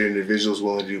incarcerated individuals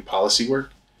willing to do policy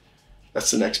work. That's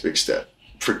the next big step.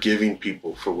 Forgiving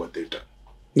people for what they've done.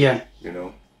 Yeah.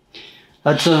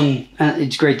 That's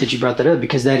it's great that you brought that up,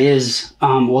 because that is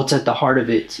what's at the heart of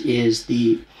it is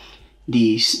the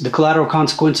collateral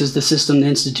consequences. The system, the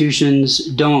institutions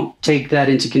don't take that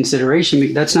into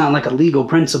consideration. That's not like a legal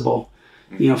principle.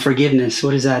 Forgiveness.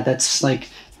 What is that? That's like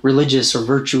religious or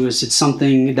virtuous. It's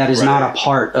something that is not a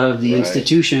part of the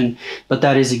institution, but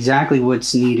that is exactly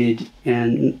what's needed,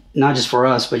 and not just for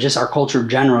us, but just our culture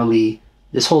generally.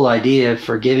 This whole idea of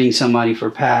forgiving somebody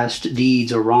for past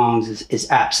deeds or wrongs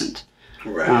is absent.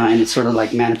 And it's sort of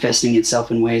like manifesting itself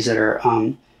in ways that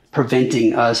are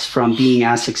preventing us from being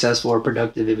as successful or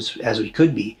productive as we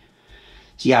could be.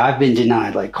 So yeah, I've been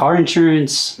denied like car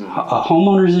insurance,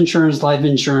 homeowners insurance, life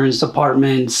insurance,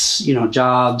 apartments,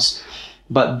 jobs.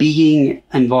 But being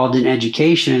involved in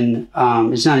education,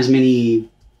 there's not as many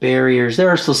barriers. There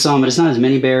are still some, but it's not as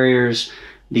many barriers,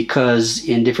 because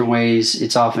in different ways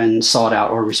it's often sought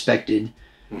out or respected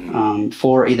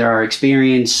for either our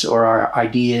experience or our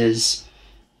ideas.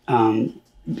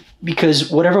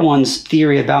 Because whatever one's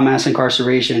theory about mass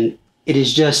incarceration, it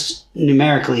is just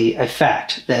numerically a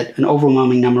fact that an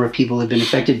overwhelming number of people have been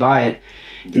affected by it.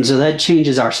 And so that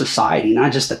changes our society,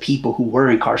 not just the people who were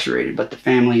incarcerated, but the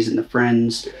families and the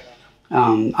friends.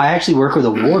 I actually work with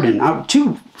a warden,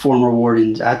 two former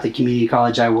wardens at the community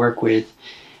college I work with.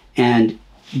 And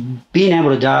being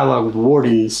able to dialogue with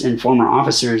wardens and former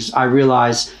officers, I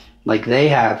realize like they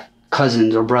have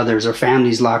cousins or brothers or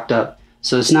families locked up.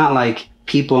 So it's not like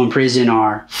people in prison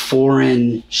are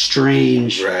foreign,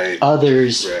 strange,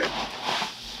 others.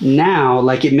 Now,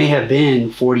 like it may have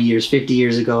been 40 years, 50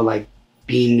 years ago, like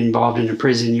being involved in a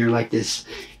prison, you're like this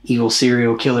evil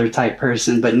serial killer type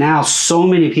person. But now so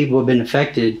many people have been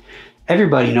affected.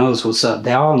 Everybody knows what's up.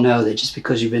 They all know that just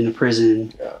because you've been to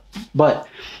prison. But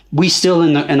we still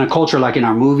in a culture, like in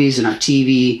our movies and our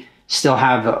TV, still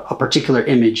have a particular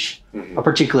image, a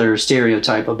particular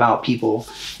stereotype about people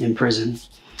in prison.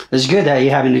 It's good that you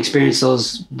haven't experienced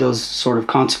those sort of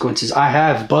consequences. I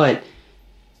have, but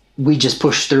we just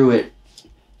push through it.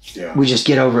 We just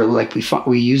get over it. Like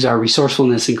we use our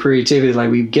resourcefulness and creativity.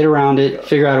 Like we get around it,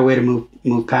 figure out a way to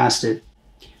move past it.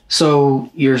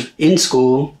 So you're in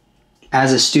school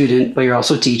as a student, but you're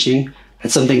also teaching.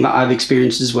 That's something that I've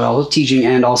experienced as well, teaching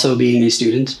and also being a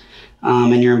student.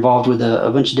 And you're involved with a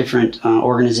bunch of different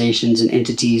organizations and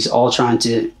entities, all trying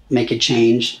to make a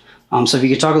change. So if you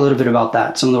could talk a little bit about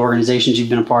that, some of the organizations you've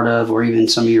been a part of, or even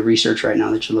some of your research right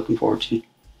now that you're looking forward to.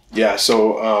 Yeah,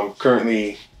 so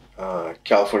currently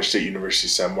California State University,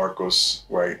 San Marcos,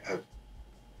 where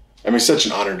it's such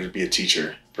an honor to be a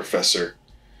teacher, professor,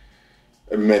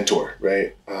 a mentor,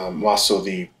 right? I'm also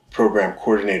the program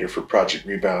coordinator for Project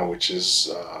Rebound, which is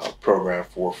a program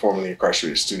for formerly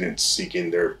incarcerated students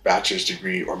seeking their bachelor's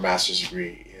degree or master's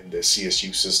degree in the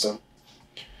CSU system.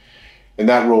 And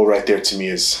that role right there to me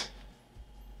is,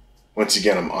 once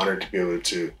again, I'm honored to be able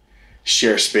to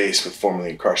share space with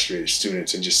formerly incarcerated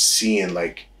students and just seeing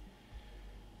like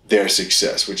their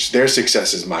success, which their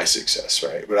success is my success,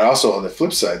 right? But also on the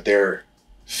flip side, their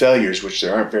failures, which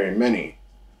there aren't very many,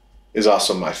 is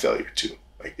also my failure too.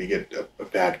 Like they get a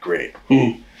bad grade.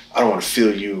 I don't want to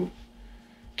feel you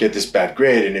get this bad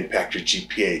grade and impact your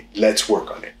GPA. Let's work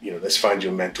on it. Let's find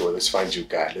you a mentor. Let's find you a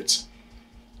guide.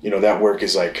 That work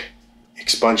is like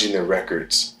expunging their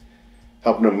records,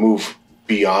 helping them move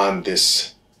beyond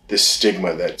this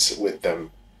stigma that's with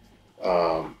them.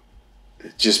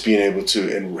 Just being able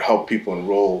to help people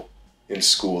enroll in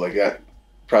school like that.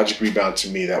 Project Rebound, to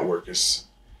me, that work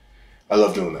I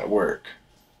love doing that work.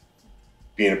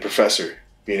 Being a professor,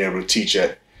 being able to teach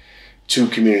at 2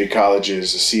 community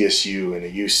colleges, a CSU and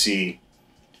a UC,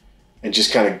 and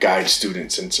just kind of guide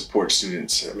students and support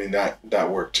students. I mean,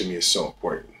 that work to me is so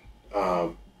important.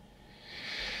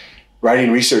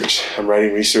 Writing research. I'm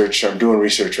writing research. I'm doing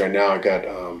research right now. I got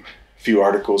a few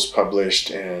articles published,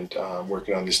 and I'm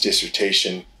working on this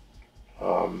dissertation.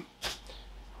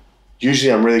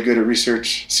 Usually I'm really good at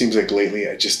research. Seems like lately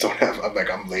I just don't have,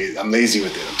 I'm lazy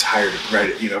with it. I'm tired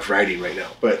of writing right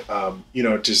now. But,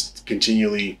 just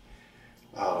continually,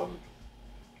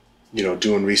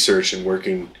 doing research and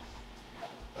working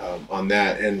on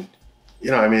that. And,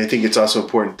 I think it's also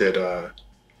important that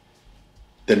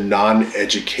the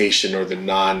non-education or the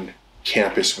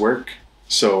non-campus work.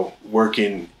 So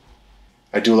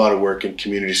I do a lot of work in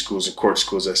community schools and court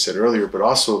schools, as I said earlier, but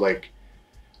also like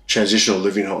transitional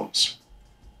living homes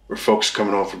where folks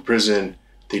coming home from prison,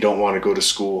 they don't want to go to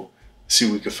school. Let's see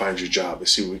what we can find your job.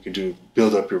 Let's see what we can do,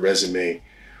 build up your resume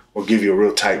or give you a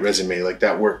real tight resume. Like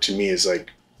that work to me is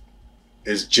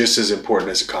just as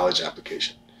important as a college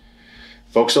application.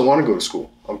 Folks don't want to go to school.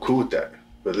 I'm cool with that,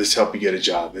 but let's help you get a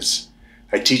job.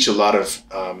 I teach a lot of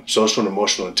social and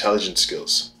emotional intelligence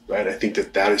skills, right? I think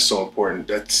that is so important.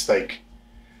 That's like,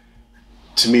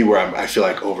 to me, where I feel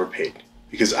like overpaid,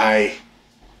 because I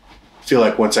feel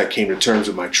like once I came to terms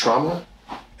with my trauma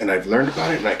and I've learned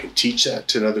about it and I can teach that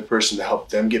to another person to help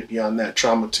them get beyond that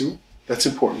trauma too, that's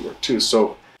important work too.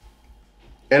 So,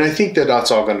 and I think that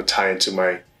that's all going to tie into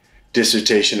my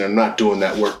dissertation. I'm not doing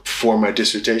that work for my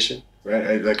dissertation,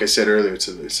 right? Like I said earlier, it's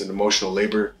an emotional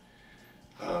labor.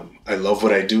 I love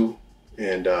what I do,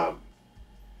 and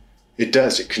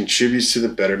it contributes to the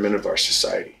betterment of our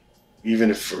society.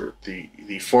 Even if for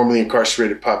the formerly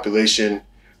incarcerated population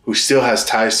who still has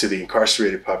ties to the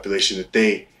incarcerated population,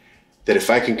 that if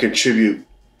I can contribute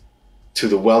to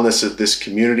the wellness of this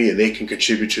community and they can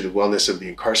contribute to the wellness of the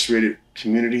incarcerated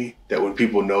community, that when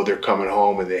people know they're coming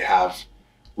home and they have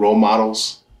role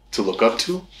models to look up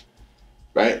to,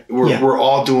 right? We're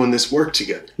all doing this work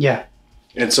together. Yeah.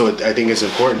 And so I think it's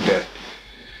important that,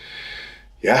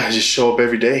 I just show up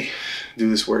every day, do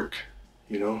this work.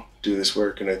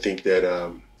 And I think that,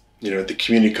 at the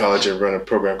community college, I run a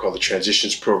program called the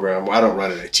Transitions Program. Well, I don't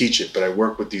run it, I teach it, but I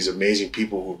work with these amazing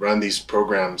people who run these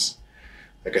programs.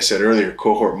 Like I said earlier,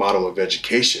 cohort model of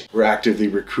education. We're actively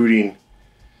recruiting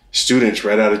students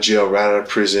right out of jail, right out of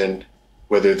prison,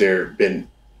 whether they've been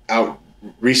out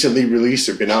recently released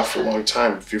or been out for a long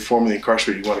time. If you're formerly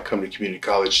incarcerated, you want to come to community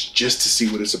college just to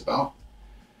see what it's about.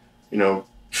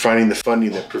 Finding the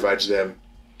funding that provides them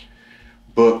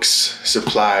books,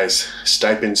 supplies,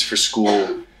 stipends for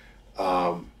school.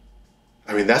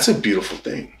 That's a beautiful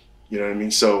thing. You know what I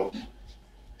mean? So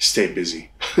stay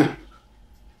busy.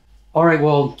 All right.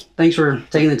 Well, thanks for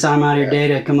taking the time out of your day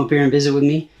to come up here and visit with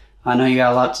me. I know you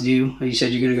got a lot to do. You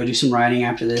said you're going to go do some writing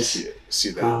after this. Yeah, see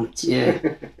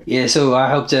that. Yeah. So I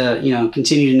hope to,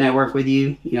 continue to network with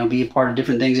you, be a part of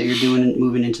different things that you're doing and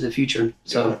moving into the future.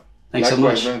 So thanks so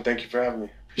much. Man. Thank you for having me.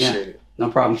 Appreciate it. No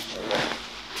problem. All right.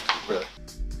 Really.